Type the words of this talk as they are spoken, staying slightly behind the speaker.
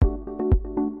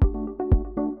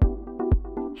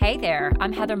Hey there,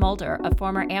 I'm Heather Mulder, a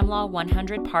former AmLaw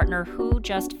 100 partner who,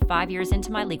 just 5 years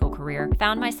into my legal career,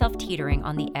 found myself teetering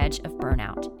on the edge of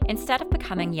burnout. Instead of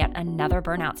becoming yet another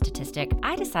burnout statistic,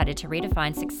 I decided to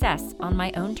redefine success on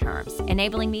my own terms,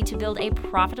 enabling me to build a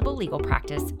profitable legal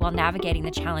practice while navigating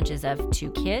the challenges of 2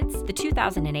 kids, the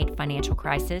 2008 financial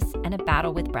crisis, and a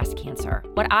battle with breast cancer.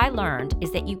 What I learned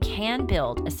is that you can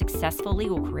build a successful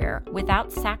legal career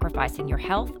without sacrificing your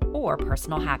health or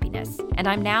personal happiness. And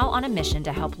I'm now on a mission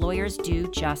to help lawyers do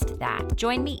just that.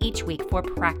 Join me each week for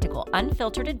practical,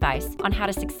 unfiltered advice on how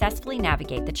to successfully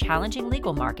navigate the challenging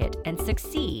legal market and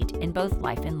succeed in both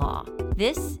life and law.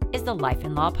 This is the Life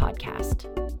and Law Podcast.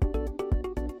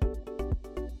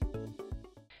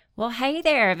 Well, hey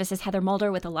there, this is Heather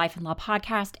Mulder with the Life and Law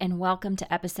Podcast, and welcome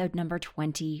to episode number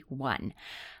 21,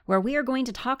 where we are going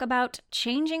to talk about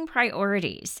changing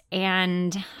priorities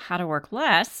and how to work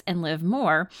less and live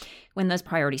more when those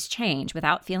priorities change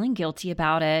without feeling guilty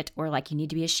about it or like you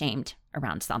need to be ashamed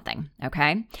around something,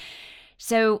 okay?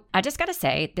 So I just got to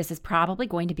say, this is probably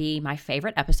going to be my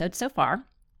favorite episode so far,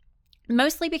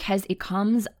 mostly because it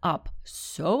comes up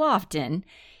so often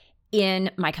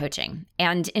in my coaching.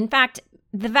 And in fact,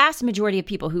 the vast majority of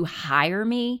people who hire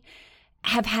me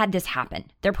have had this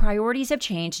happen. Their priorities have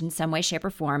changed in some way, shape, or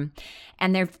form,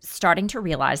 and they're starting to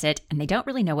realize it, and they don't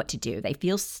really know what to do. They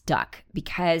feel stuck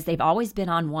because they've always been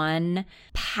on one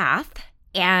path,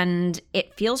 and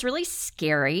it feels really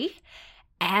scary,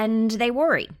 and they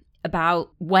worry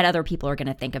about what other people are going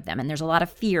to think of them, and there's a lot of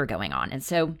fear going on. And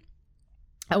so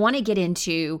I want to get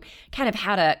into kind of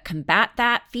how to combat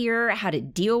that fear, how to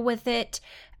deal with it,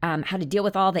 how to deal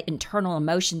with all the internal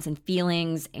emotions and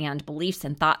feelings and beliefs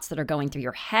and thoughts that are going through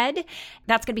your head.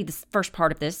 That's going to be the first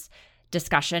part of this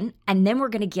discussion. And then we're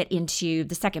going to get into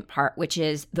the second part, which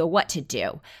is the what to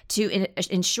do to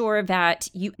ensure that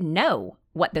you know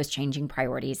what those changing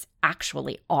priorities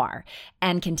actually are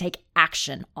and can take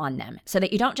action on them so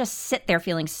that you don't just sit there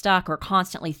feeling stuck or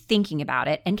constantly thinking about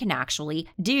it and can actually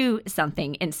do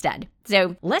something instead.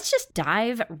 So let's just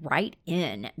dive right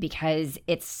in because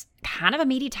it's kind of a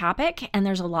meaty topic and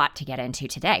there's a lot to get into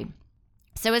today.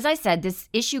 So as I said, this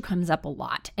issue comes up a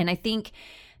lot, and I think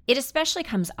it especially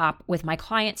comes up with my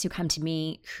clients who come to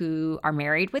me who are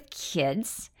married with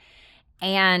kids,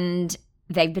 and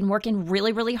they've been working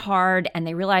really, really hard, and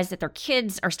they realize that their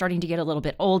kids are starting to get a little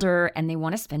bit older and they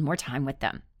want to spend more time with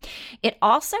them. It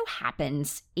also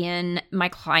happens in my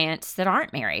clients that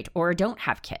aren't married or don't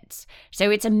have kids.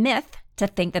 So it's a myth to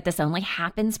think that this only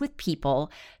happens with people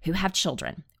who have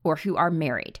children or who are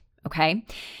married, okay?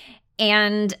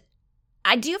 And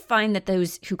I do find that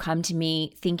those who come to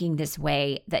me thinking this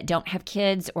way that don't have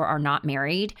kids or are not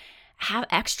married have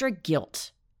extra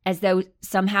guilt, as though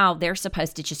somehow they're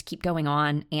supposed to just keep going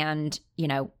on and,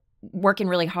 working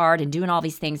really hard and doing all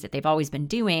these things that they've always been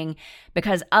doing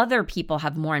because other people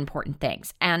have more important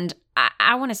things. And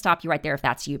I want to stop you right there if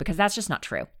that's you, because that's just not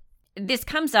true. This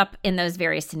comes up in those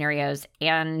various scenarios,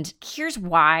 and here's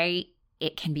why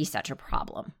it can be such a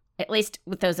problem, at least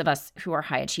with those of us who are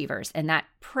high achievers. And that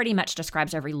pretty much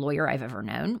describes every lawyer I've ever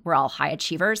known. We're all high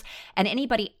achievers. And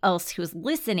anybody else who's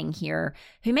listening here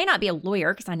who may not be a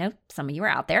lawyer, because I know some of you are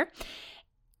out there,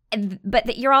 but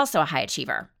that you're also a high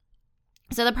achiever.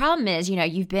 So the problem is,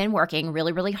 you've been working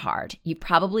really, really hard. You've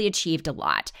probably achieved a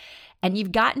lot. And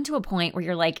you've gotten to a point where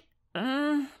you're like,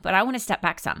 but I want to step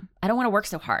back some. I don't want to work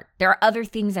so hard. There are other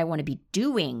things I want to be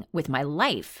doing with my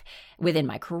life, within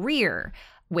my career,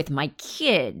 with my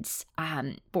kids,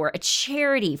 for a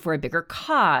charity, for a bigger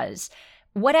cause,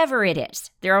 whatever it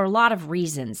is. There are a lot of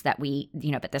reasons that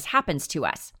that this happens to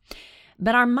us.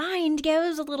 But our mind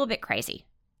goes a little bit crazy.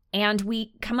 And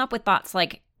we come up with thoughts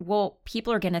like, well,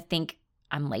 people are going to think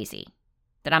I'm lazy,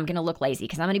 that I'm going to look lazy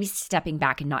because I'm going to be stepping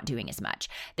back and not doing as much.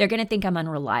 They're going to think I'm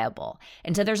unreliable.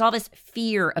 And so there's all this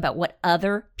fear about what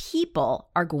other people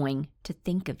are going to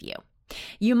think of you.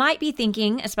 You might be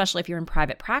thinking, especially if you're in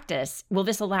private practice, will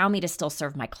this allow me to still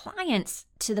serve my clients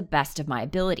to the best of my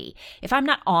ability? If I'm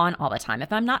not on all the time,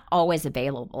 if I'm not always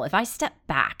available, if I step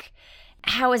back,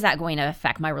 how is that going to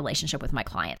affect my relationship with my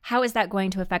client? How is that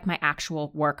going to affect my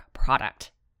actual work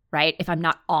product, right? If I'm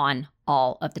not on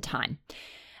all of the time.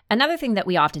 Another thing that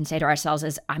we often say to ourselves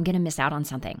is, I'm going to miss out on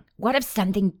something. What if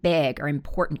something big or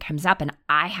important comes up and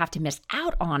I have to miss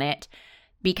out on it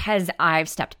because I've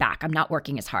stepped back? I'm not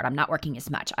working as hard. I'm not working as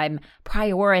much. I'm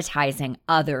prioritizing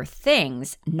other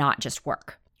things, not just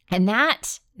work. And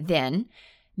that then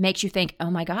makes you think,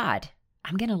 oh my God,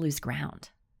 I'm going to lose ground.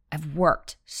 I've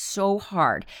worked so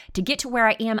hard to get to where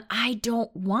I am. I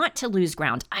don't want to lose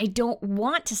ground. I don't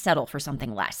want to settle for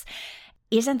something less.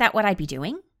 Isn't that what I'd be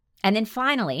doing? And then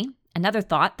finally, Another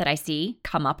thought that I see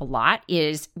come up a lot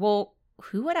is, well,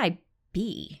 who would I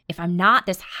be if I'm not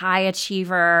this high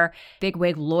achiever,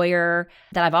 bigwig lawyer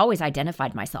that I've always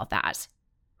identified myself as?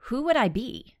 Who would I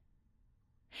be?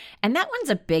 And that one's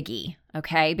a biggie,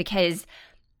 okay? Because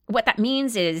what that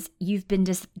means is you've been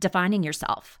defining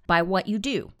yourself by what you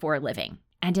do for a living,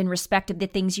 and in respect of the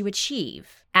things you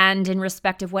achieve, and in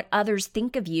respect of what others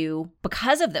think of you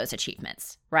because of those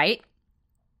achievements, right?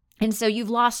 And so you've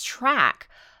lost track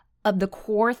of the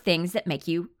core things that make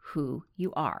you who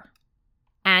you are.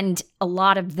 And a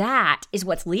lot of that is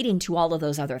what's leading to all of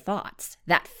those other thoughts,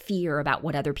 that fear about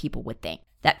what other people would think,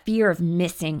 that fear of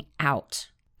missing out,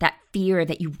 that fear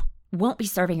that you won't be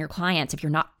serving your clients if you're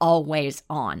not always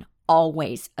on,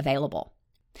 always available.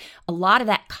 A lot of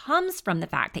that comes from the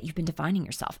fact that you've been defining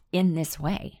yourself in this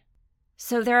way.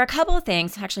 So there are a couple of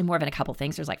things, actually more than a couple of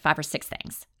things, there's like 5 or 6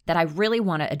 things that I really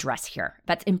want to address here.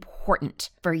 That's important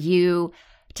for you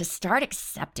to start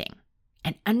accepting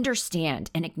and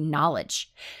understand and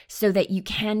acknowledge so that you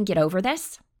can get over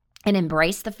this and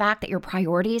embrace the fact that your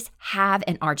priorities have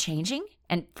and are changing,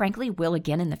 and frankly will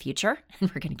again in the future. And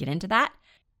we're going to get into that.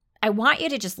 I want you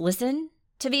to just listen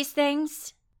to these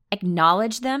things,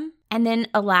 acknowledge them, and then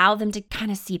allow them to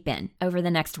kind of seep in over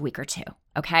the next week or two,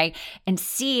 okay? And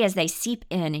see as they seep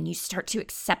in and you start to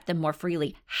accept them more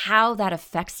freely, how that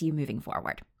affects you moving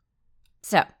forward.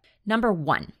 So, number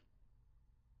 1,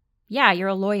 yeah, you're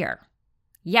a lawyer.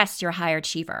 Yes, you're a high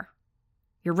achiever.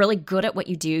 You're really good at what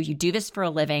you do. You do this for a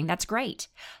living. That's great.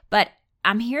 But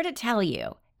I'm here to tell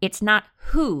you, it's not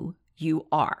who you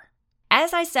are.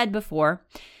 As I said before,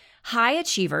 high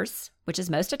achievers, which is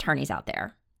most attorneys out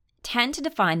there, tend to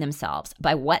define themselves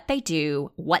by what they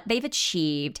do, what they've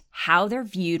achieved, how they're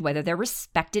viewed, whether they're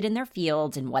respected in their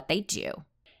fields, and what they do.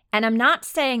 And I'm not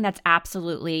saying that's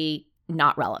absolutely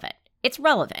not relevant. It's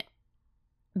relevant,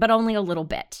 but only a little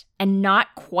bit, and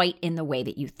not quite in the way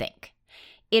that you think.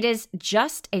 It is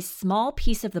just a small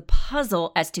piece of the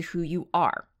puzzle as to who you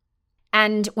are.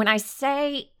 And when I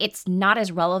say it's not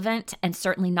as relevant and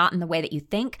certainly not in the way that you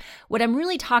think, what I'm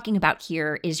really talking about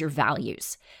here is your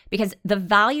values, because the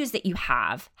values that you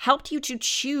have helped you to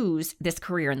choose this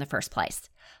career in the first place.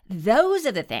 Those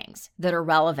are the things that are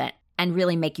relevant and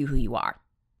really make you who you are,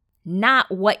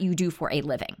 not what you do for a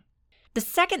living. The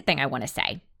second thing I want to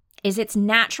say is it's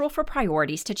natural for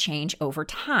priorities to change over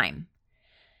time.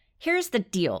 Here's the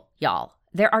deal, y'all.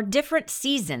 There are different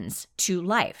seasons to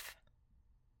life.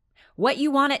 What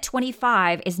you want at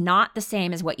 25 is not the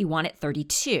same as what you want at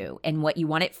 32, and what you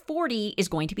want at 40 is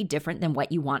going to be different than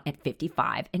what you want at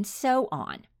 55, and so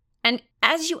on. And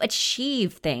as you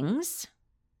achieve things,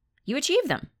 you achieve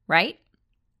them, right?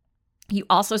 You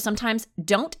also sometimes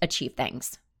don't achieve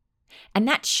things. And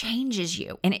that changes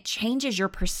you, and it changes your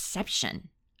perception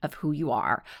of who you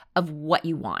are, of what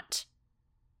you want.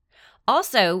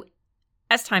 Also,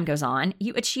 as time goes on,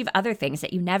 you achieve other things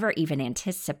that you never even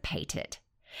anticipated.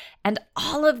 And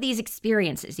all of these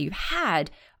experiences you've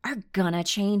had are gonna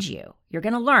change you. You're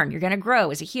gonna learn, you're gonna grow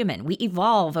as a human. We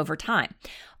evolve over time.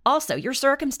 Also, your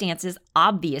circumstances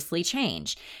obviously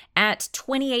change. At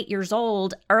 28 years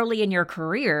old, early in your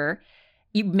career,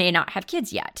 you may not have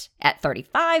kids yet. At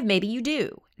 35, maybe you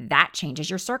do. That changes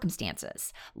your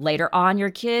circumstances. Later on,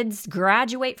 your kids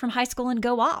graduate from high school and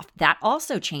go off. That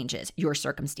also changes your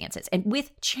circumstances. And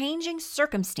with changing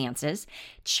circumstances,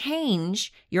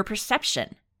 change your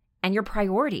perception and your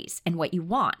priorities and what you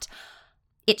want.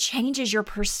 It changes your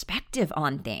perspective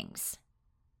on things.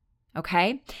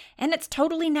 Okay? And it's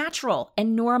totally natural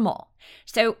and normal.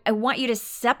 So I want you to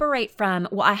separate from,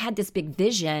 well, I had this big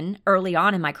vision early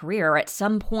on in my career or at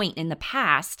some point in the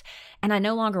past, and I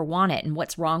no longer want it, and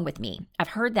what's wrong with me? I've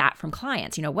heard that from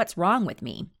clients, what's wrong with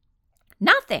me?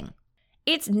 Nothing.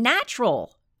 It's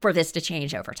natural for this to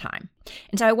change over time.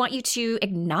 And so I want you to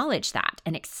acknowledge that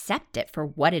and accept it for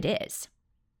what it is.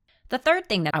 The third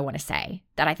thing that I want to say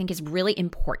that I think is really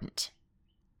important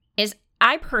is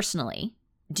I personally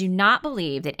do not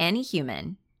believe that any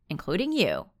human, including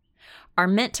you, are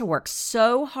meant to work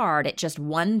so hard at just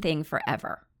one thing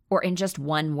forever or in just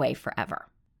one way forever.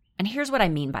 And here's what I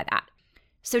mean by that.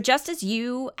 So just as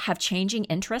you have changing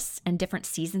interests and different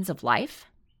seasons of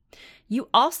life, you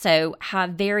also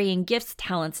have varying gifts,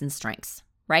 talents, and strengths,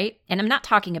 right? And I'm not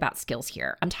talking about skills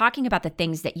here. I'm talking about the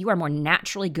things that you are more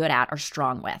naturally good at or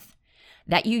strong with,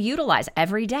 that you utilize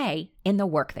every day in the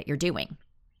work that you're doing.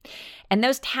 And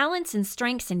those talents and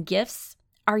strengths and gifts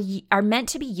are meant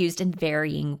to be used in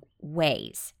varying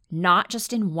ways, not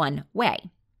just in one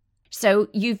way. So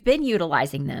you've been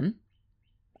utilizing them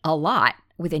a lot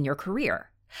within your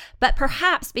career, but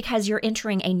perhaps because you're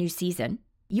entering a new season,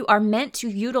 You are meant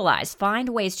to find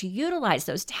ways to utilize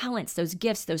those talents, those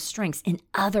gifts, those strengths in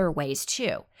other ways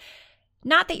too.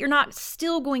 Not that you're not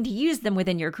still going to use them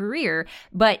within your career,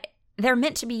 but they're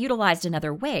meant to be utilized in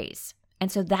other ways.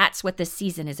 And so that's what this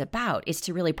season is about, is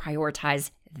to really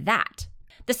prioritize that.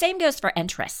 The same goes for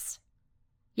interests.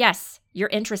 Yes, you're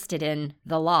interested in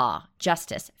the law,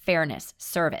 justice, fairness,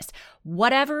 service,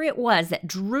 whatever it was that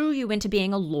drew you into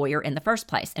being a lawyer in the first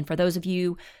place. And for those of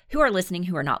you who are listening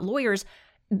who are not lawyers,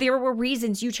 there were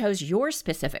reasons you chose your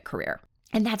specific career.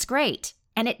 And that's great.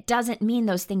 And it doesn't mean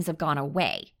those things have gone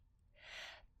away.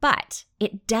 But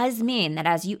it does mean that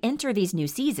as you enter these new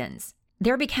seasons,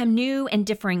 there become new and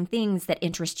differing things that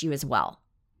interest you as well.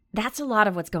 That's a lot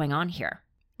of what's going on here.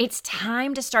 It's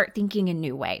time to start thinking in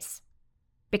new ways,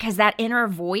 because that inner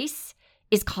voice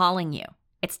is calling you.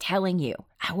 It's telling you,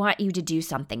 I want you to do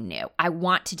something new. I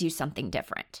want to do something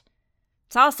different.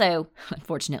 It's also,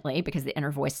 unfortunately, because the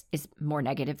inner voice is more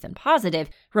negative than positive,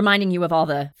 reminding you of all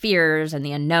the fears and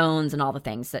the unknowns and all the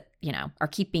things that, are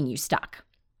keeping you stuck.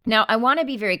 Now, I want to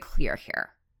be very clear here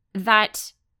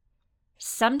that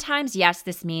sometimes, yes,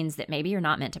 this means that maybe you're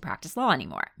not meant to practice law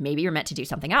anymore. Maybe you're meant to do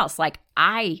something else, like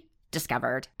I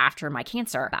discovered after my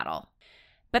cancer battle.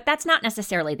 But that's not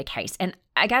necessarily the case. And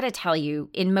I got to tell you,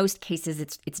 in most cases,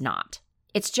 it's not.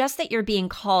 It's just that you're being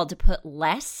called to put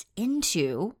less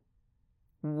into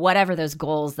whatever those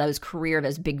goals, those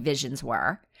big visions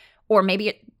were. Or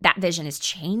maybe that vision is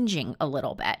changing a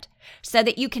little bit so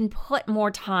that you can put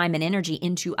more time and energy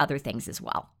into other things as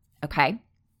well. Okay?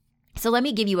 So let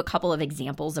me give you a couple of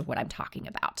examples of what I'm talking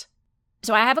about.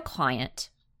 So I have a client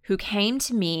who came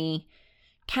to me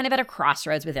kind of at a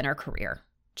crossroads within her career.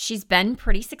 She's been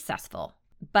pretty successful,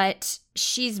 but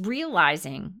she's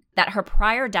realizing that her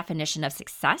prior definition of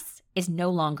success is no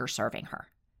longer serving her.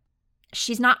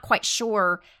 She's not quite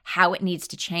sure how it needs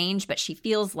to change, but she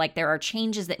feels like there are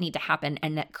changes that need to happen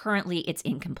and that currently it's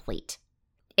incomplete.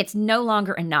 It's no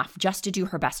longer enough just to do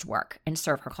her best work and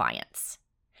serve her clients.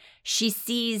 She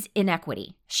sees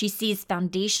inequity. She sees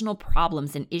foundational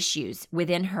problems and issues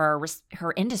within her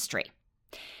industry.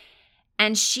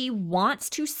 And she wants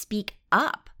to speak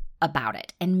up about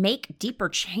it and make deeper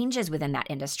changes within that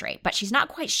industry, but she's not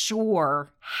quite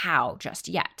sure how just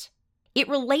yet. It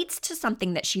relates to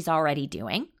something that she's already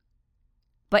doing,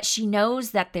 but she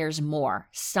knows that there's more,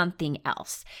 something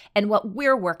else. And what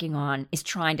we're working on is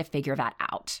trying to figure that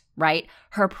out, right?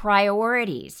 Her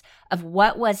priorities of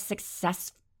what was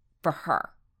success for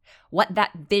her, what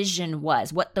that vision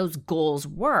was, what those goals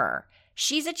were.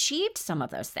 She's achieved some of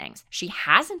those things. She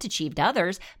hasn't achieved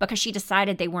others because she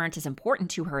decided they weren't as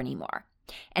important to her anymore.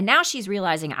 And now she's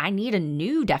realizing, I need a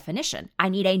new definition. I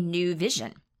need a new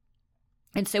vision.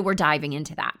 And so we're diving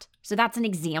into that. So that's an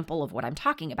example of what I'm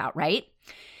talking about, right?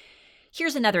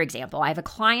 Here's another example. I have a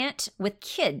client with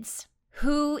kids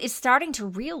who is starting to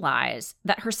realize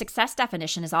that her success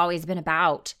definition has always been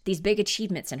about these big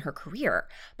achievements in her career,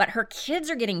 but her kids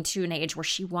are getting to an age where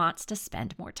she wants to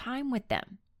spend more time with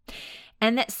them.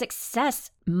 And that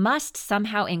success must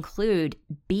somehow include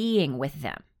being with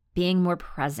them, being more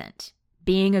present,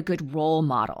 being a good role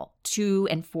model to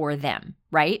and for them,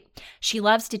 right? She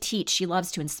loves to teach, she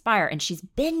loves to inspire, and she's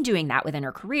been doing that within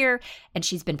her career, and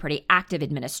she's been pretty active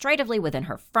administratively within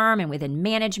her firm and within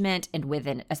management and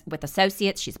with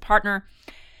associates. She's a partner.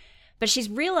 But she's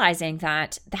realizing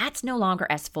that that's no longer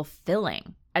as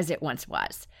fulfilling as it once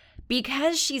was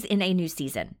because she's in a new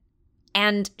season,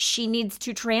 and she needs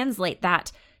to translate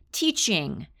that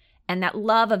teaching and that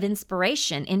love of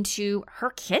inspiration into her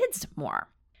kids more.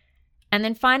 And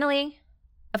then finally,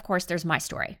 of course, there's my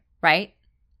story, right?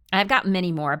 I've got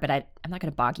many more, but I'm not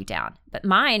going to bog you down. But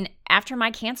mine, after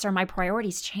my cancer, my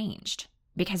priorities changed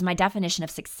because my definition of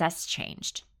success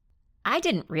changed. I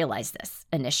didn't realize this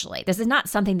initially. This is not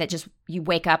something that just you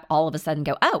wake up all of a sudden and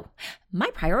go, oh, my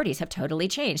priorities have totally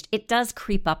changed. It does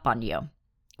creep up on you,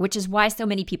 which is why so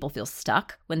many people feel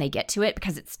stuck when they get to it,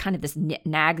 because it's kind of this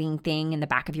nagging thing in the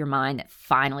back of your mind that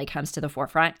finally comes to the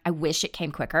forefront. I wish it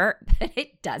came quicker, but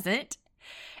it doesn't.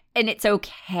 And it's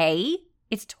okay.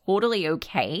 It's totally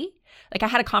okay. Like I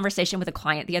had a conversation with a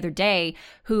client the other day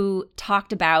who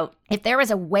talked about if there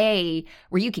was a way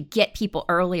where you could get people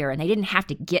earlier and they didn't have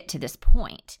to get to this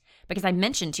point. Because I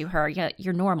mentioned to her, yeah,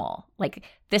 you're normal. Like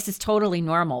this is totally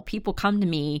normal. People come to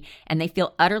me and they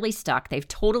feel utterly stuck. They've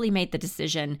totally made the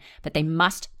decision that they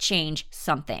must change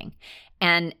something.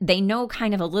 And they know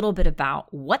kind of a little bit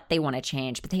about what they want to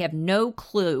change, but they have no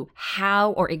clue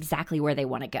how or exactly where they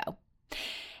want to go.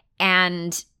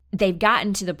 And they've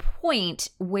gotten to the point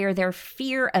where their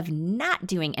fear of not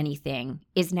doing anything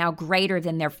is now greater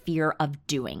than their fear of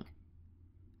doing,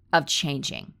 of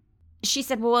changing. she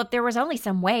said, well, if there was only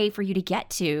some way for you to get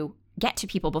to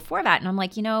people before that. And I'm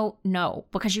like, no,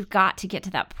 because you've got to get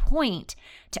to that point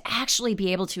to actually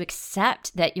be able to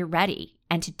accept that you're ready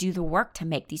and to do the work to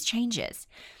make these changes.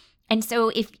 And so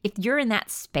if you're in that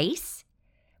space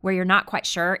where you're not quite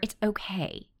sure, it's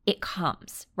okay. It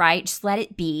comes, right? Just let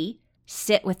it be,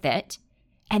 sit with it,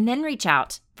 and then reach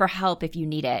out for help if you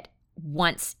need it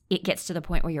once it gets to the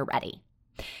point where you're ready.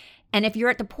 And if you're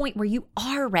at the point where you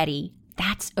are ready,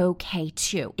 that's okay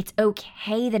too. It's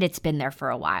okay that it's been there for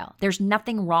a while. There's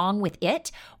nothing wrong with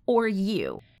it or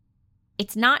you.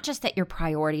 It's not just that your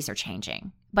priorities are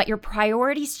changing, but your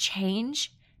priorities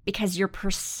change because your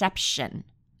perception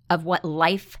of what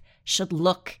life should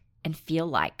look and feel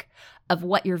like, of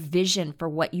what your vision for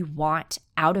what you want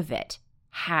out of it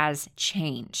has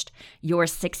changed. Your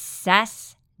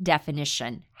success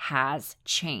definition has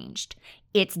changed.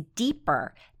 It's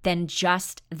deeper than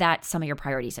just that some of your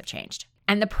priorities have changed.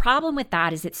 And the problem with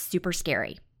that is it's super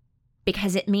scary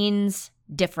because it means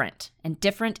different, and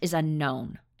different is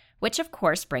unknown, which of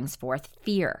course brings forth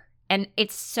fear. And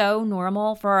it's so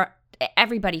normal for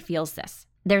everybody feels this.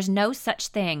 There's no such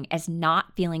thing as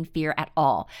not feeling fear at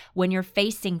all. When you're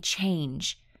facing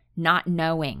change, not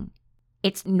knowing,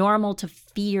 it's normal to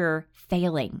fear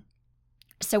failing.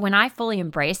 So when I fully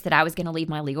embraced that I was going to leave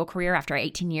my legal career after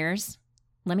 18 years,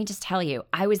 let me just tell you,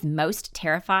 I was most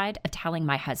terrified of telling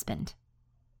my husband.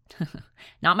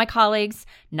 Not my colleagues,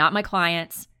 not my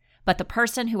clients, but the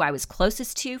person who I was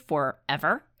closest to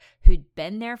forever, who'd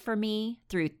been there for me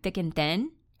through thick and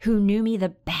thin, who knew me the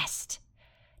best.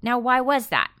 Now, why was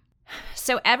that?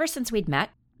 So ever since we'd met,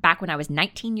 back when I was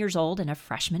 19 years old and a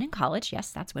freshman in college,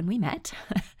 yes, that's when we met,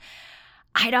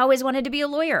 I'd always wanted to be a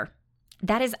lawyer.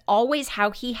 That is always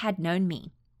how he had known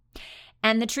me.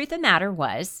 And the truth of the matter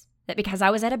was that because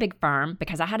I was at a big firm,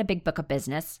 because I had a big book of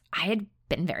business, I had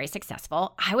been very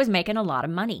successful. I was making a lot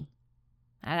of money.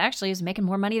 I actually was making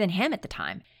more money than him at the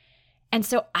time. And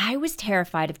so I was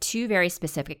terrified of two very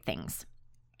specific things.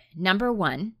 Number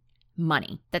one,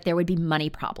 money, that there would be money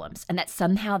problems and that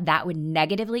somehow that would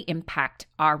negatively impact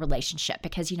our relationship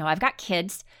because, I've got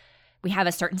kids. We have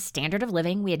a certain standard of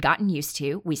living we had gotten used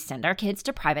to. We send our kids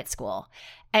to private school.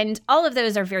 And all of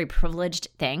those are very privileged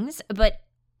things, but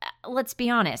let's be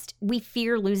honest, we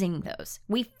fear losing those.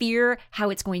 We fear how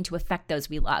it's going to affect those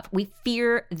we love. We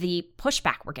fear the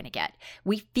pushback we're going to get.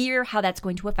 We fear how that's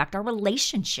going to affect our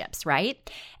relationships,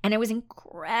 right? And I was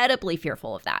incredibly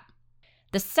fearful of that.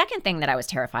 The second thing that I was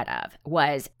terrified of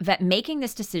was that making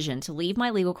this decision to leave my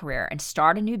legal career and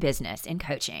start a new business in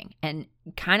coaching and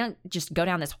kind of just go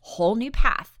down this whole new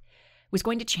path was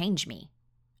going to change me.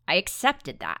 I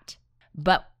accepted that,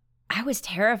 but I was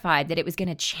terrified that it was going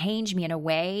to change me in a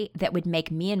way that would make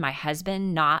me and my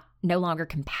husband no longer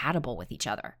compatible with each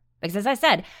other. Because as I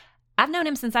said, I've known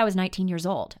him since I was 19 years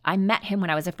old. I met him when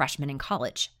I was a freshman in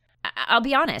college. I'll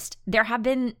be honest, there have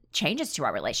been changes to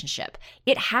our relationship.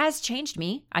 It has changed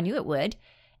me. I knew it would.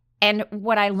 And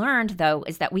what I learned, though,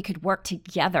 is that we could work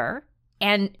together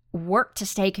and work to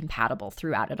stay compatible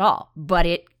throughout it all. But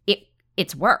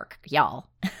it's work, y'all.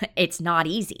 It's not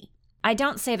easy. I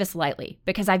don't say this lightly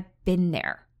because I've been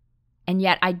there. And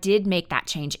yet I did make that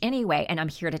change anyway. And I'm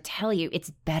here to tell you it's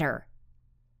better.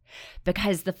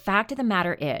 Because the fact of the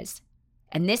matter is,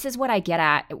 and this is what I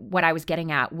was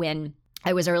getting at when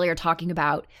I was earlier talking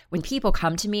about when people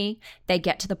come to me, they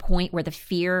get to the point where the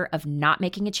fear of not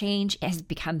making a change has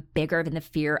become bigger than the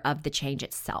fear of the change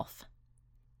itself.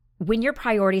 When your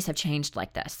priorities have changed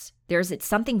like this, there's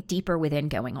something deeper within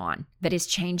going on that is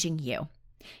changing you.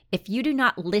 If you do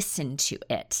not listen to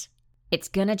it, it's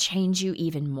going to change you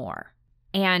even more,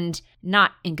 and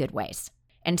not in good ways.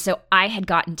 And so I had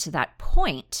gotten to that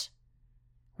point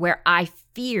where I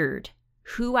feared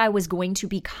who I was going to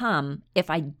become if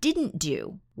I didn't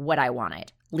do what I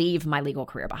wanted, leave my legal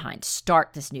career behind, start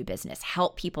this new business,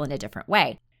 help people in a different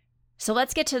way. So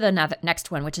let's get to the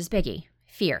next one, which is biggie,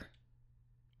 fear.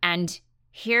 And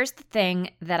here's the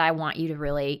thing that I want you to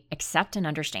really accept and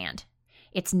understand.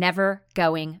 It's never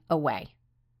going away.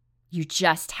 You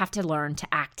just have to learn to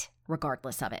act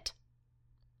regardless of it.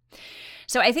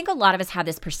 So I think a lot of us have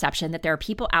this perception that there are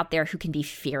people out there who can be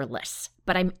fearless,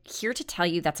 but I'm here to tell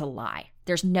you that's a lie.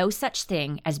 There's no such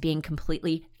thing as being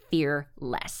completely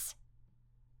fearless.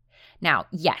 Now,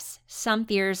 yes, some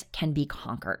fears can be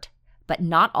conquered, but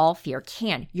not all fear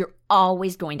can. You're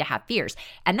always going to have fears.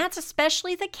 And that's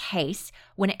especially the case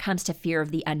when it comes to fear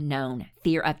of the unknown,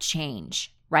 fear of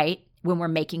change, right? When we're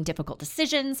making difficult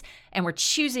decisions and we're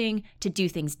choosing to do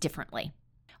things differently.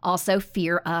 Also,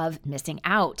 fear of missing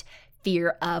out,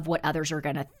 fear of what others are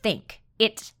going to think.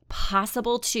 It's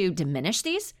possible to diminish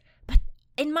these, but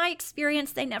in my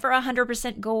experience, they never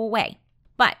 100% go away.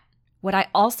 But what I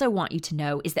also want you to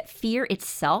know is that fear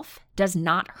itself does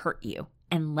not hurt you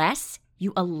unless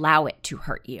you allow it to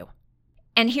hurt you.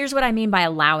 And here's what I mean by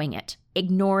allowing it: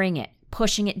 ignoring it,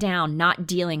 pushing it down, not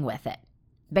dealing with it.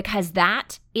 Because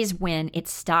that is when it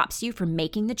stops you from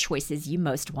making the choices you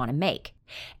most want to make.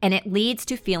 And it leads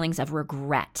to feelings of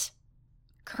regret.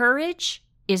 Courage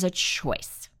is a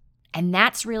choice. And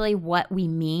that's really what we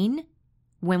mean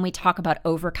when we talk about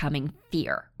overcoming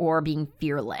fear or being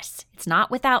fearless. It's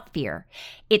not without fear.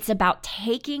 It's about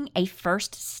taking a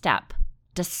first step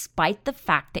despite the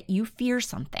fact that you fear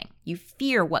something. You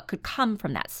fear what could come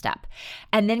from that step,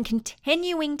 and then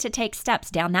continuing to take steps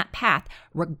down that path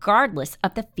regardless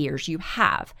of the fears you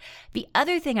have. The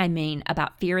other thing I mean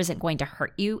about fear isn't going to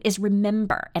hurt you is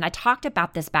remember, and I talked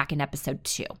about this back in episode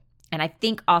 2, and I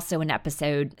think also in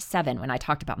episode 7 when I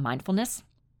talked about mindfulness,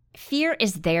 fear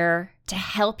is there to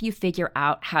help you figure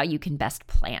out how you can best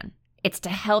plan. It's to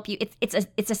help you.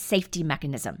 It's a safety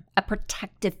mechanism, a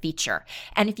protective feature.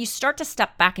 And if you start to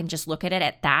step back and just look at it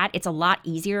at that, it's a lot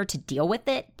easier to deal with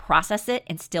it, process it,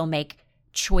 and still make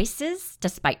choices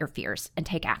despite your fears and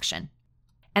take action.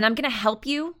 And I'm going to help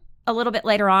you a little bit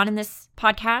later on in this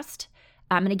podcast.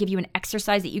 I'm going to give you an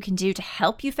exercise that you can do to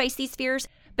help you face these fears.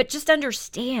 But just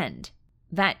understand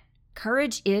that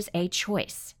courage is a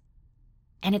choice.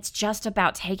 And it's just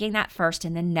about taking that first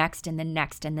and the next and the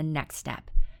next and the next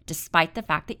step, despite the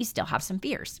fact that you still have some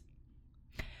fears.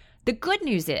 The good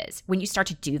news is when you start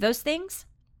to do those things,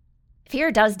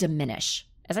 fear does diminish.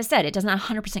 As I said, it doesn't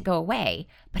 100% go away,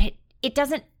 but it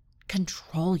doesn't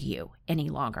control you any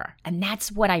longer. And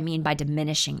that's what I mean by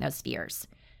diminishing those fears.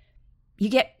 You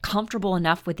get comfortable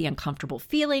enough with the uncomfortable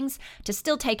feelings to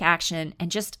still take action and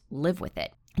just live with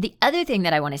it. The other thing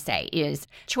that I want to say is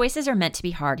choices are meant to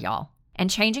be hard, y'all. And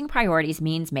changing priorities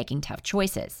means making tough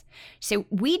choices. So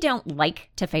we don't like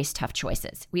to face tough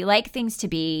choices. We like things to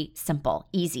be simple,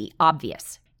 easy,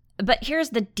 obvious. But here's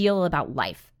the deal about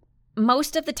life.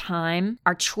 Most of the time,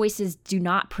 our choices do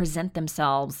not present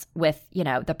themselves with,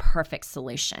 the perfect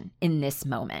solution in this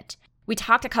moment. We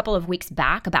talked a couple of weeks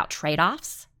back about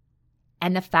trade-offs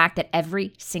and the fact that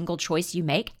every single choice you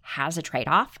make has a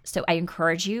trade-off. So I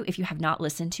encourage you, if you have not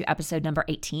listened to episode number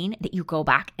 18, that you go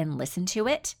back and listen to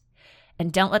it.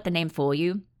 And don't let the name fool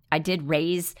you. I did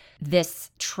raise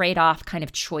this trade-off kind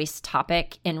of choice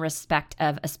topic in respect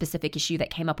of a specific issue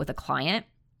that came up with a client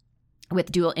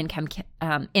with dual income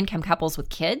couples with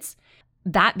kids.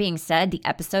 That being said, the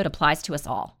episode applies to us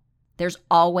all. There's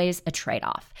always a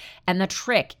trade-off. And the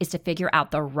trick is to figure out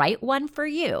the right one for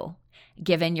you,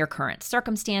 given your current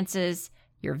circumstances,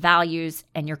 your values,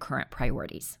 and your current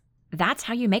priorities. That's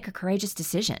how you make a courageous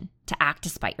decision to act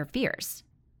despite your fears.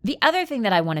 The other thing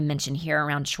that I want to mention here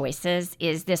around choices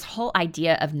is this whole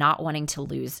idea of not wanting to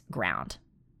lose ground.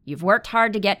 You've worked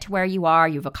hard to get to where you are.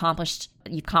 You've accomplished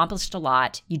a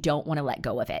lot. You don't want to let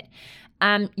go of it.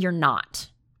 You're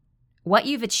not. What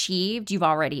you've achieved, you've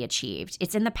already achieved.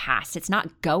 It's in the past. It's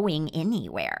not going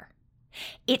anywhere.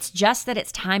 It's just that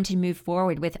it's time to move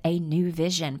forward with a new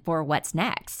vision for what's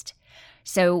next.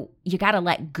 So you got to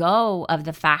let go of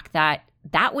the fact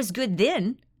that was good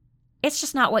then. It's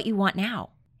just not what you want now.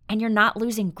 And you're not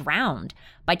losing ground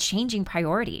by changing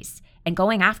priorities and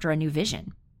going after a new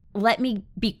vision. Let me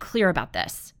be clear about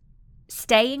this.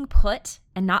 Staying put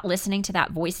and not listening to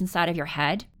that voice inside of your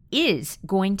head is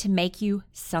going to make you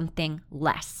something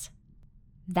less.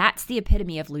 That's the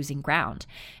epitome of losing ground.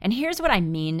 And here's what I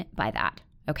mean by that,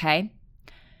 okay?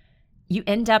 You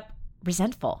end up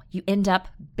resentful. You end up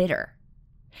bitter.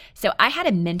 So I had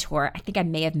a mentor, I think I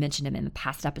may have mentioned him in the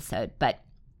past episode, but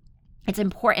it's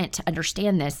important to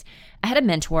understand this. I had a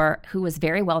mentor who was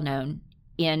very well known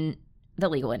in the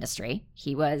legal industry.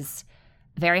 He was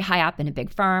very high up in a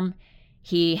big firm.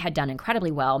 He had done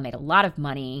incredibly well, made a lot of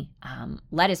money,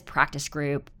 led his practice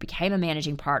group, became a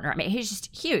managing partner. I mean, he's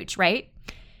just huge, right?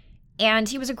 And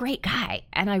he was a great guy.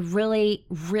 And I really,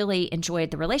 really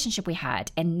enjoyed the relationship we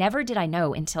had. And never did I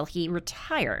know until he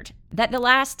retired that the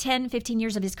last 10, 15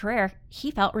 years of his career,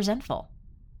 he felt resentful,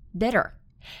 bitter.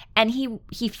 And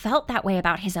he felt that way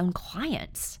about his own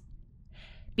clients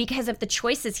because of the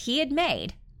choices he had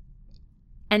made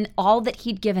and all that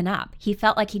he'd given up. He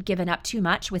felt like he'd given up too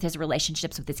much with his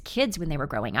relationships with his kids when they were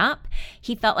growing up.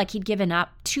 He felt like he'd given up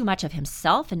too much of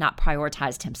himself and not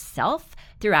prioritized himself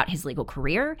throughout his legal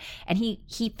career. And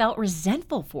he felt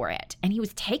resentful for it. And he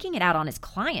was taking it out on his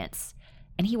clients.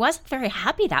 And he wasn't very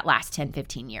happy that last 10,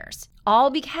 15 years,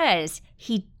 all because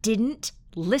he didn't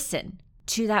listen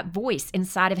to that voice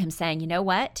inside of him saying, you know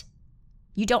what?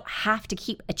 You don't have to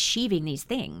keep achieving these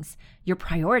things. Your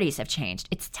priorities have changed.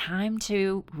 It's time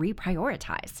to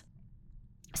reprioritize.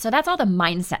 So that's all the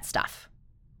mindset stuff.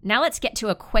 Now let's get to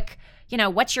a quick,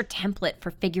 what's your template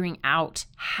for figuring out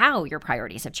how your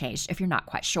priorities have changed if you're not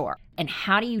quite sure? And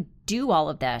how do you do all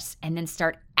of this and then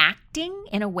start acting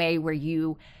in a way where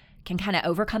you can kind of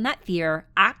overcome that fear,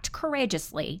 act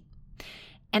courageously,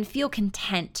 and feel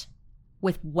content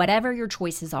with whatever your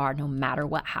choices are, no matter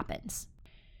what happens.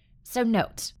 So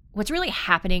note, what's really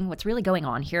happening, what's really going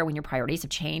on here when your priorities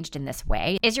have changed in this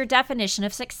way is your definition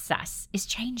of success is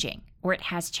changing, or it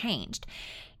has changed.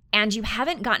 And you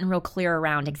haven't gotten real clear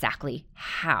around exactly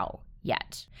how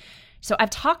yet. So I've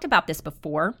talked about this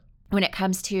before when it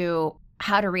comes to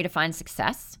how to redefine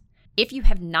success. If you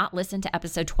have not listened to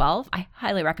episode 12, I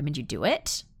highly recommend you do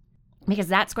it, because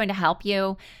that's going to help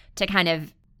you to kind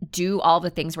of do all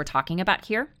the things we're talking about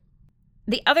here.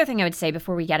 The other thing I would say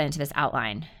before we get into this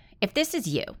outline, if this is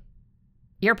you,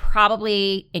 you're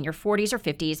probably in your 40s or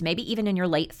 50s, maybe even in your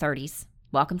late 30s.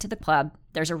 Welcome to the club.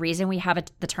 There's a reason we have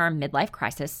the term midlife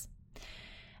crisis.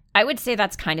 I would say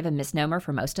that's kind of a misnomer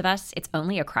for most of us. It's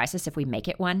only a crisis if we make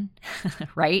it one,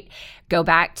 right? Go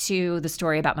back to the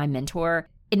story about my mentor.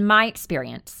 In my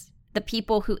experience, the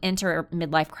people who enter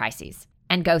midlife crises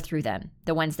and go through them,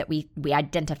 the ones that we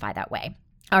identify that way,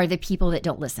 are the people that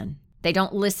don't listen. They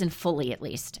don't listen fully, at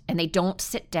least, and they don't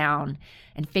sit down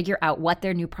and figure out what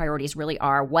their new priorities really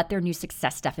are, what their new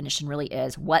success definition really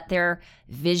is, what their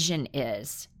vision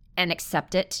is, and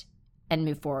accept it and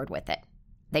move forward with it.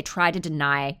 They try to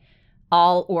deny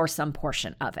all or some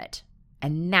portion of it,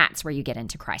 and that's where you get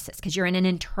into crisis, because you're in an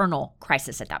internal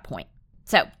crisis at that point.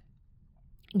 So,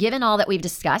 given all that we've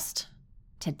discussed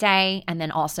today and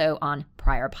then also on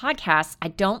prior podcasts, I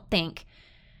don't think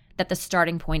that the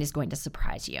starting point is going to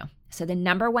surprise you. So the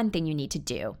number one thing you need to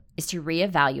do is to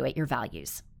reevaluate your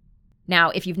values. Now,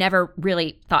 if you've never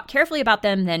really thought carefully about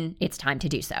them, then it's time to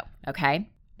do so, okay?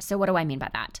 So what do I mean by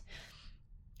that?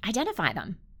 Identify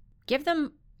them. Give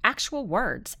them actual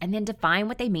words, and then define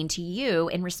what they mean to you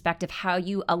in respect of how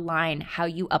you align, how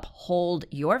you uphold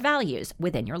your values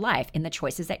within your life in the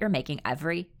choices that you're making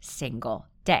every single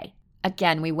day.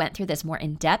 Again, we went through this more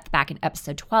in depth back in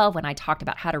episode 12 when I talked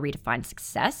about how to redefine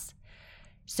success.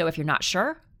 So if you're not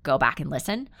sure, go back and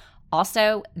listen.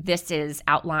 Also, this is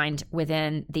outlined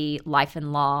within the Life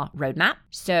and Law Roadmap.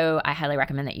 So I highly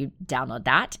recommend that you download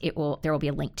that. There will be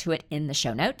a link to it in the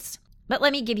show notes. But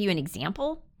let me give you an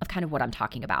example of kind of what I'm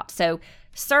talking about. So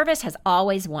service has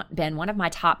always been one of my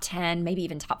top 10, maybe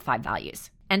even top 5 values.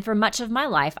 And for much of my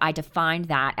life, I defined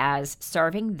that as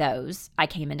serving those I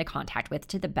came into contact with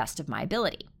to the best of my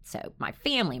ability. So my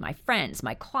family, my friends,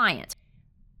 my clients.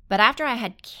 But after I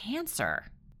had cancer,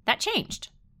 that changed.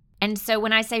 And so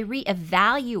when I say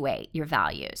reevaluate your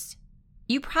values,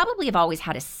 you probably have always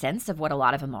had a sense of what a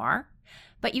lot of them are,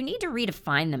 but you need to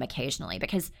redefine them occasionally,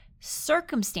 because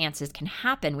circumstances can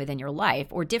happen within your life,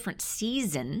 or different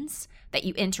seasons that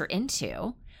you enter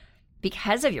into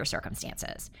because of your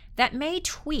circumstances, that may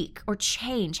tweak or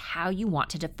change how you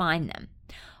want to define them.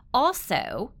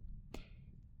 Also,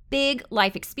 big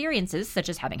life experiences, such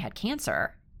as having had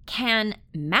cancer, can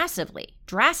massively,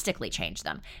 drastically change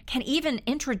them, can even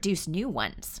introduce new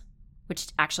ones, which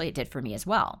actually it did for me as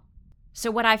well. So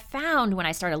what I found when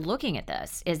I started looking at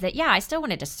this is that, I still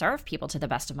wanted to serve people to the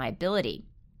best of my ability,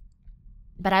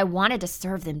 but I wanted to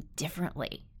serve them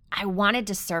differently. I wanted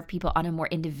to serve people on a more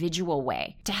individual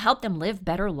way, to help them live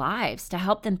better lives, to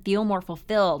help them feel more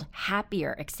fulfilled,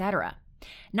 happier, etc.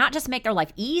 Not just make their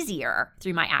life easier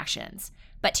through my actions,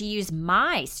 but to use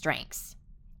my strengths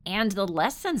and the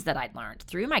lessons that I'd learned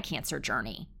through my cancer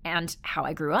journey and how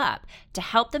I grew up to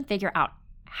help them figure out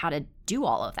how to do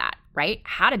all of that, right?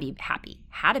 How to be happy,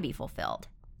 how to be fulfilled,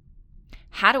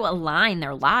 how to align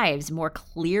their lives more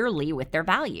clearly with their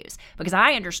values, because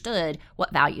I understood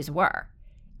what values were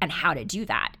and how to do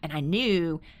that. And I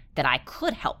knew that I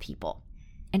could help people.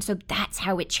 And so that's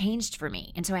how it changed for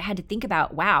me. And so I had to think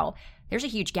about, wow, there's a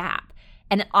huge gap.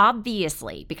 And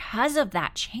obviously, because of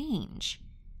that change,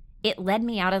 it led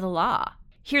me out of the law.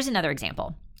 Here's another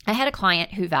example. I had a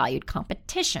client who valued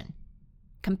competition,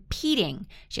 competing.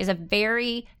 She has a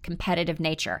very competitive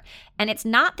nature. And it's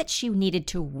not that she needed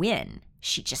to win.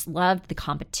 She just loved the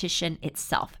competition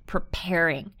itself,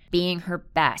 preparing, being her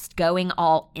best, going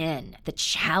all in, the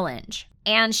challenge.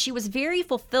 And she was very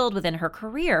fulfilled within her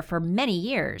career for many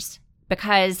years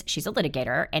because she's a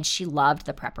litigator and she loved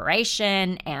the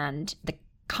preparation and the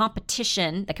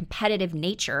competition, the competitive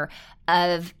nature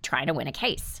of trying to win a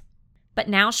case. But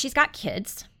now she's got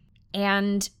kids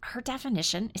and her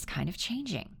definition is kind of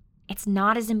changing. It's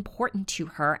not as important to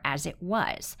her as it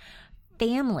was.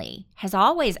 family has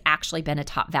always actually been a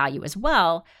top value as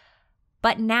well,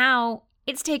 but now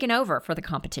it's taken over for the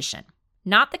competition.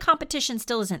 Not the competition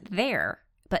still isn't there,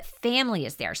 but family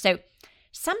is there. So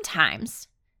sometimes,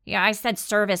 I said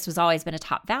service has always been a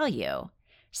top value.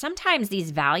 Sometimes these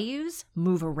values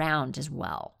move around as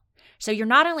well. So you're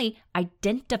not only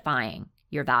identifying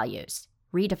your values,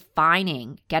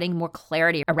 redefining, getting more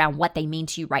clarity around what they mean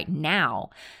to you right now,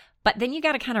 but then you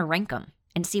got to kind of rank them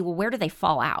and see, well, where do they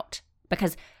fall out?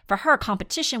 Because for her,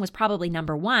 competition was probably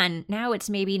number 1. Now it's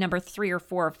maybe number 3 or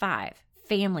 4 or 5.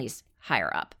 Family's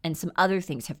higher up, and some other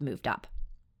things have moved up.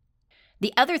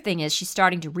 The other thing is she's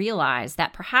starting to realize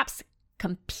that perhaps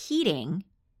competing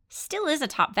still is a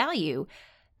top value,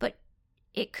 but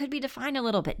it could be defined a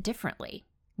little bit differently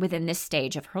within this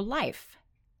stage of her life.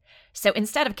 So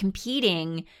instead of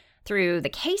competing through the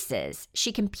cases,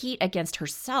 she compete against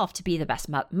herself to be the best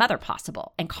mother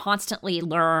possible and constantly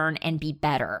learn and be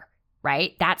better,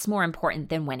 right? That's more important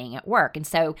than winning at work. And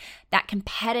so that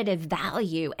competitive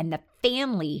value and the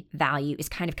family value is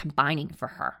kind of combining for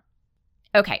her.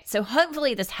 Okay, so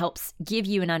hopefully this helps give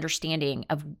you an understanding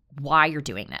of why you're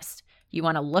doing this. You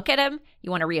want to look at them,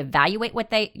 you want to reevaluate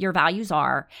what your values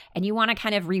are, and you want to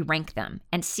kind of re-rank them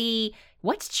and see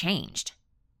what's changed.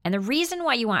 And the reason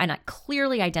why you want to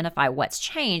clearly identify what's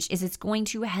changed is it's going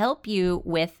to help you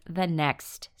with the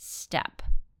next step.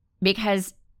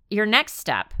 Because your next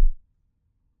step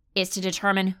is to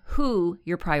determine who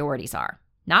your priorities are.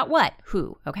 Not what,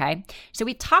 who, okay? So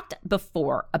we talked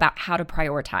before about how to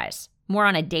prioritize more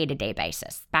on a day-to-day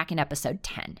basis back in episode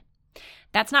 10.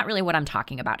 That's not really what I'm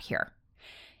talking about here.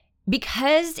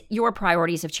 Because your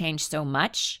priorities have changed so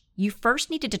much, you first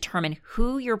need to determine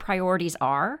who your priorities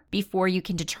are before you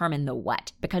can determine the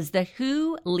what, because the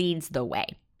who leads the way,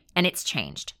 and it's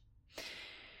changed.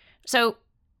 So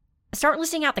start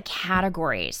listing out the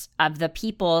categories of the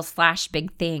people /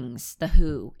 big things, the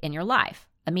who in your life: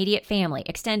 immediate family,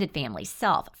 extended family,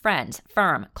 self, friends,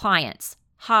 firm, clients,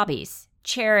 hobbies,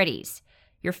 charities,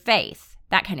 your faith,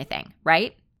 that kind of thing,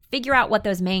 right? Figure out what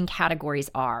those main categories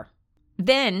are.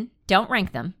 Then don't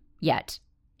rank them yet.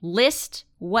 List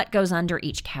what goes under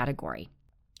each category.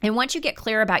 And once you get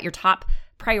clear about your top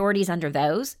priorities under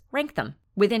those, rank them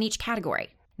within each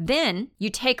category. Then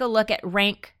you take a look at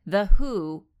rank the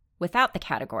who without the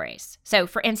categories. So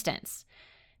for instance,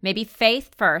 maybe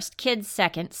faith first, kids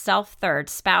second, self third,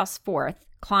 spouse fourth,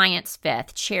 clients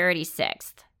fifth, charity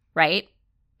sixth, right?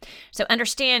 So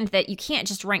understand that you can't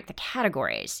just rank the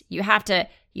categories.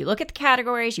 You look at the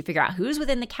categories, you figure out who's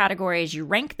within the categories, you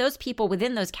rank those people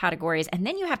within those categories, and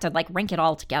then you have to rank it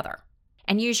all together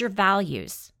and use your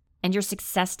values and your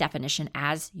success definition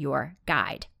as your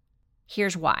guide.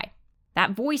 Here's why.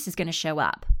 That voice is going to show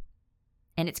up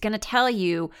and it's going to tell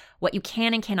you what you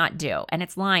can and cannot do, and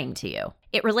it's lying to you.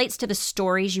 It relates to the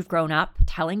stories you've grown up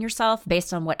telling yourself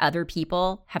based on what other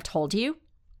people have told you,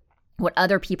 what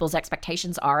other people's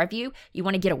expectations are of you. You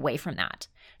want to get away from that.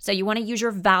 So you want to use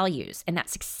your values and that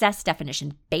success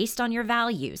definition based on your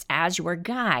values as your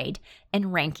guide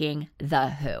in ranking the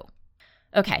who.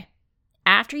 Okay,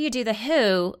 after you do the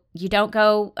who, you don't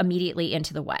go immediately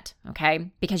into the what,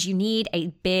 okay? Because you need a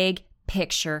big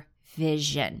picture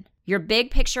vision. Your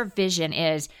big picture vision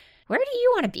is, where do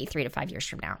you want to be 3 to 5 years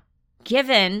from now?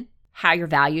 Given how your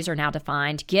values are now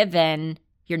defined, given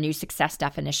your new success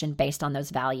definition based on those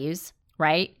values,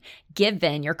 right?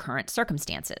 Given your current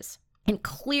circumstances. And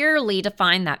clearly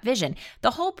define that vision.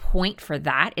 The whole point for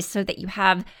that is so that you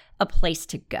have a place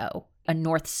to go, a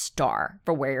North Star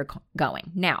for where you're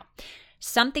going. Now,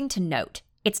 something to note,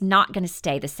 it's not going to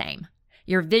stay the same.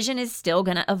 Your vision is still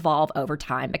going to evolve over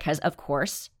time because, of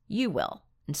course, you will,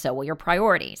 and so will your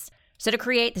priorities. So to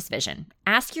create this vision,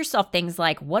 ask yourself things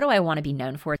like, what do I want to be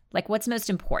known for? Like, what's most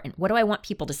important? What do I want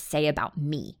people to say about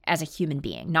me as a human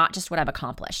being, not just what I've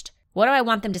accomplished? What do I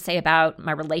want them to say about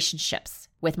my relationships,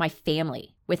 with my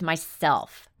family, with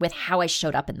myself, with how I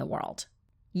showed up in the world?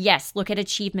 Yes, look at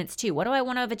achievements too. What do I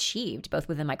want to have achieved, both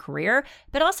within my career,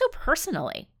 but also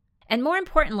personally? And more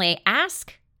importantly,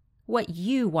 ask what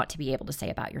you want to be able to say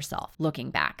about yourself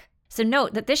looking back. So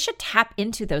note that this should tap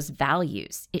into those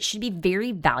values. It should be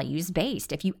very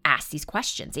values-based if you ask these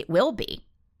questions. It will be.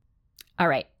 All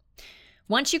right.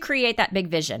 Once you create that big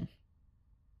vision,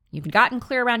 you've gotten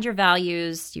clear around your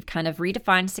values, you've kind of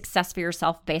redefined success for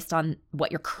yourself based on what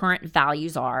your current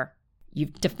values are,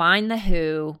 you've defined the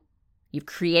who, you've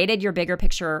created your bigger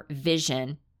picture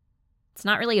vision. It's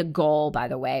not really a goal, by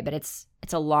the way, but it's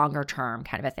a longer term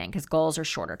kind of a thing because goals are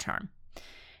shorter term.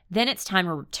 Then it's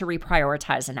time to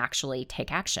reprioritize and actually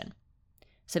take action.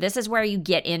 So this is where you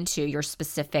get into your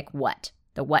specific what,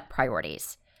 the what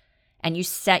priorities. and you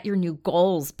set your new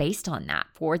goals based on that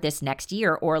for this next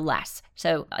year or less.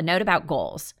 So a note about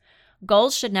goals.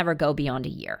 Goals should never go beyond a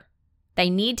year. They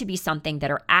need to be something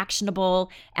that are actionable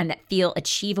and that feel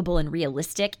achievable and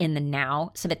realistic in the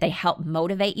now so that they help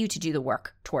motivate you to do the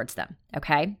work towards them,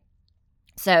 okay?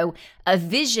 So a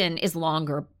vision is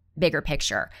longer, bigger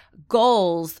picture.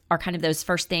 Goals are kind of those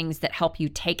first things that help you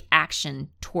take action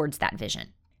towards that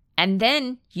vision. And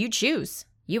then you choose,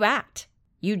 you act,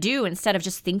 you do instead of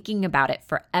just thinking about it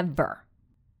forever.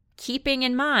 Keeping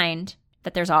in mind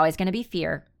that there's always going to be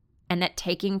fear and that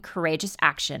taking courageous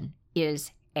action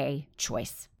is a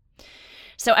choice.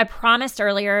 So I promised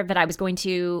earlier that I was going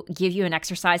to give you an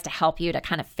exercise to help you to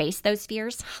kind of face those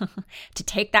fears, to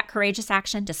take that courageous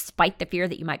action despite the fear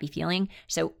that you might be feeling.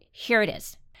 So here it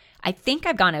is. I think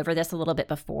I've gone over this a little bit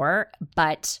before,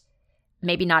 but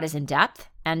maybe not as in depth,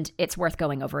 and it's worth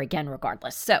going over again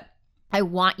regardless. So I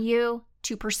want you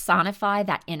to personify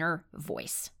that inner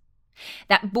voice.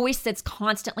 That voice that's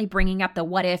constantly bringing up the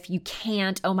what if, you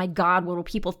can't, oh my God, what will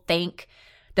people think?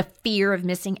 The fear of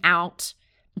missing out,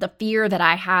 the fear that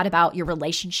I had about your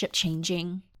relationship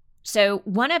changing. So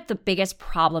one of the biggest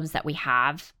problems that we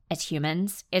have as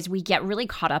humans is we get really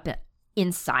caught up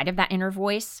inside of that inner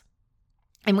voice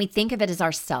and we think of it as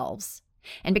ourselves.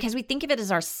 And because we think of it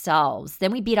as ourselves,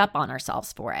 then we beat up on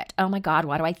ourselves for it. Oh my God,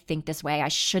 why do I think this way? I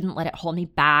shouldn't let it hold me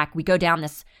back. We go down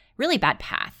this really bad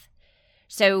path.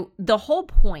 So the whole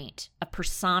point of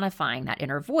personifying that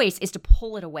inner voice is to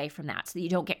pull it away from that so that you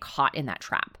don't get caught in that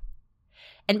trap.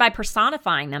 And by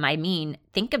personifying them, I mean,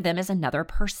 think of them as another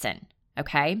person,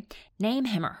 okay? Name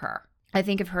him or her. I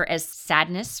think of her as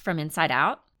sadness from inside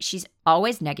out. She's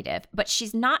always negative, but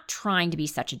she's not trying to be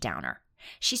such a downer.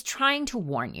 She's trying to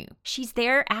warn you. She's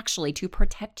there actually to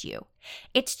protect you.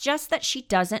 It's just that she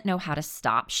doesn't know how to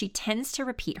stop. She tends to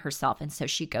repeat herself, and so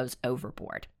she goes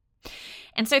overboard.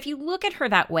 And so if you look at her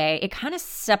that way, it kind of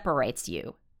separates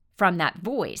you from that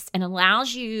voice and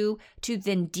allows you to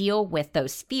then deal with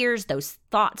those fears, those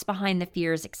thoughts behind the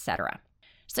fears, etc.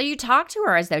 So you talk to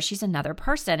her as though she's another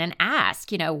person and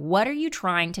ask, what are you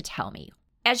trying to tell me?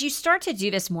 As you start to do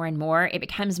this more and more, it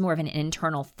becomes more of an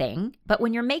internal thing. But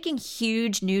when you're making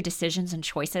huge new decisions and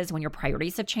choices, when your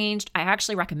priorities have changed, I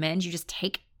actually recommend you just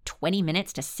take 20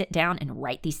 minutes to sit down and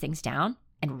write these things down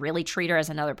and really treat her as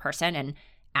another person and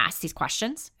ask these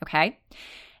questions, okay?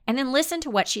 And then listen to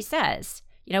what she says.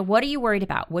 What are you worried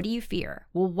about? What do you fear?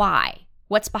 Well, why?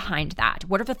 What's behind that?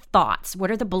 What are the thoughts?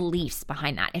 What are the beliefs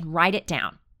behind that? And write it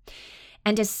down.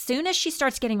 And as soon as she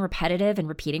starts getting repetitive and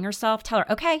repeating herself, tell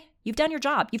her, okay, you've done your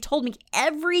job. You've told me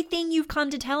everything you've come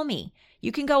to tell me.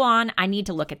 You can go on. I need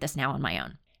to look at this now on my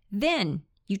own. Then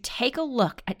you take a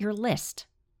look at your list.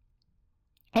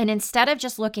 And instead of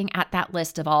just looking at that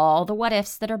list of all the what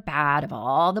ifs that are bad, of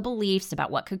all the beliefs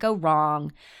about what could go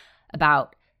wrong,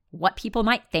 about what people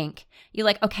might think, you're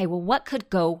like, okay, well, what could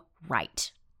go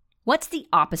right? What's the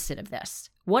opposite of this?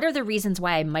 What are the reasons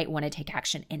why I might want to take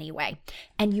action anyway?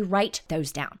 And you write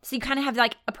those down. So you kind of have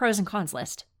like a pros and cons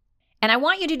list. And I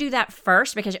want you to do that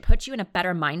first because it puts you in a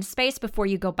better mind space before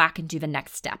you go back and do the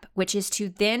next step, which is to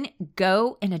then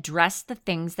go and address the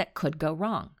things that could go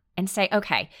wrong and say,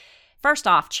 okay, first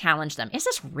off, challenge them. Is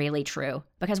this really true?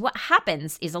 Because what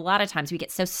happens is a lot of times we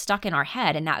get so stuck in our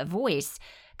head and that voice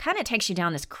kind of takes you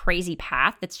down this crazy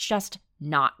path that's just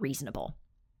not reasonable.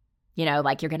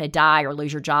 Like you're going to die or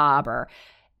lose your job or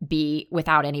be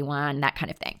without anyone, that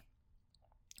kind of thing.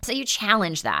 So you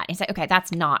challenge that and say, okay,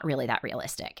 that's not really that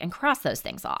realistic, and cross those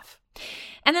things off.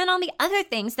 And then on the other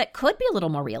things that could be a little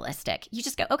more realistic, you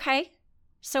just go, okay,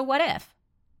 so what if?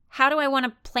 How do I want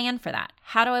to plan for that?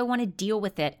 How do I want to deal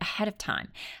with it ahead of time?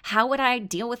 How would I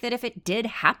deal with it if it did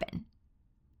happen?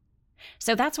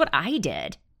 So that's what I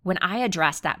did when I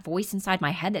addressed that voice inside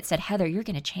my head that said, Heather, you're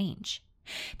going to change.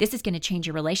 This is going to change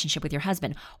your relationship with your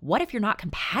husband. What if you're not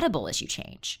compatible as you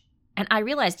change? And I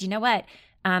realized, you know what?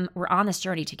 We're on this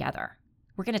journey together.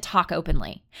 We're going to talk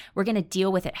openly. We're going to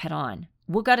deal with it head on.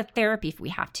 We'll go to therapy if we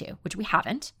have to, which we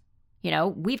haven't.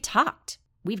 We've talked.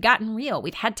 We've gotten real.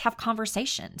 We've had tough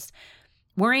conversations.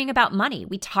 Worrying about money,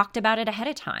 we talked about it ahead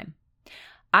of time.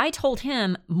 I told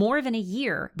him more than a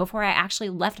year before I actually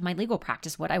left my legal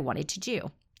practice what I wanted to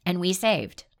do. And we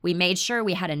saved. We made sure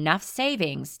we had enough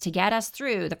savings to get us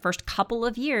through the first couple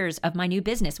of years of my new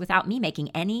business without me making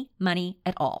any money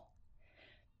at all.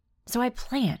 So I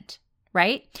planned,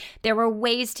 right? There were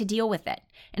ways to deal with it.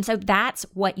 And so that's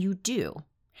what you do.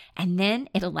 And then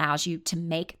it allows you to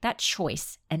make that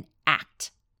choice and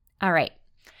act. All right.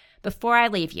 Before I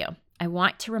leave you, I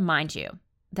want to remind you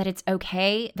that it's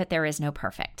okay that there is no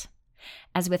perfect.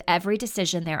 As with every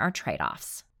decision, there are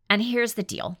trade-offs. And here's the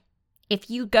deal. If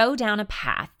you go down a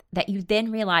path that you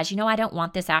then realize, I don't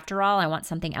want this after all, I want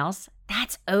something else,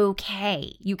 that's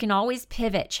okay. You can always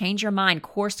pivot, change your mind,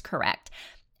 course correct.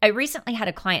 I recently had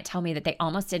a client tell me that they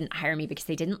almost didn't hire me because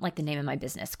they didn't like the name of my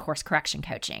business, Course Correction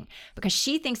Coaching, because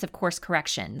she thinks of course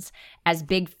corrections as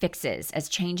big fixes, as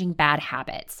changing bad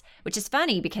habits, which is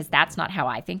funny because that's not how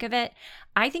I think of it.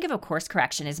 I think of a course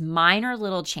correction as minor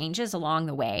little changes along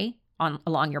the way,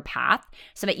 along your path,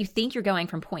 so that you think you're going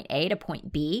from point A to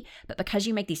point B, but because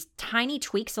you make these tiny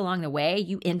tweaks along the way,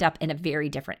 you end up in a very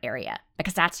different area,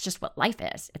 because that's just what life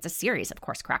is. It's a series of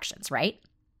course corrections, right?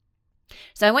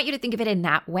 So I want you to think of it in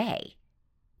that way.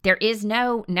 There is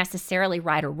no necessarily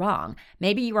right or wrong.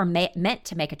 Maybe you are meant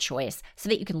to make a choice so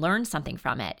that you can learn something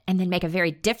from it and then make a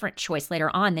very different choice later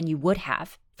on than you would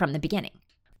have from the beginning.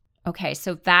 Okay,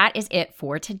 so that is it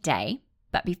for today.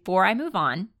 But before I move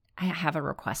on, I have a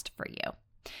request for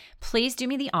you. Please do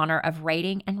me the honor of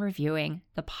rating and reviewing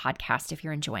the podcast if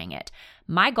you're enjoying it.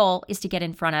 My goal is to get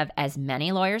in front of as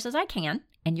many lawyers as I can,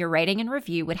 and your rating and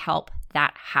review would help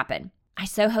that happen. I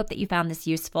so hope that you found this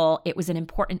useful. It was an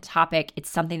important topic. It's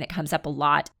something that comes up a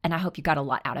lot, and I hope you got a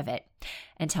lot out of it.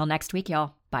 Until next week,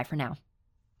 y'all. Bye for now.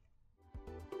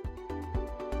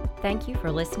 Thank you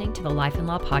for listening to the Life and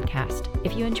Law Podcast.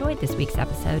 If you enjoyed this week's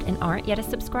episode and aren't yet a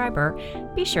subscriber,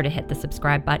 be sure to hit the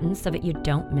subscribe button so that you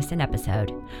don't miss an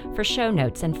episode. For show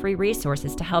notes and free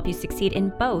resources to help you succeed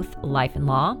in both life and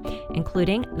law,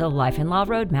 including the Life and Law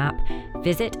Roadmap,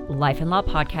 visit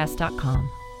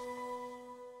lifeandlawpodcast.com.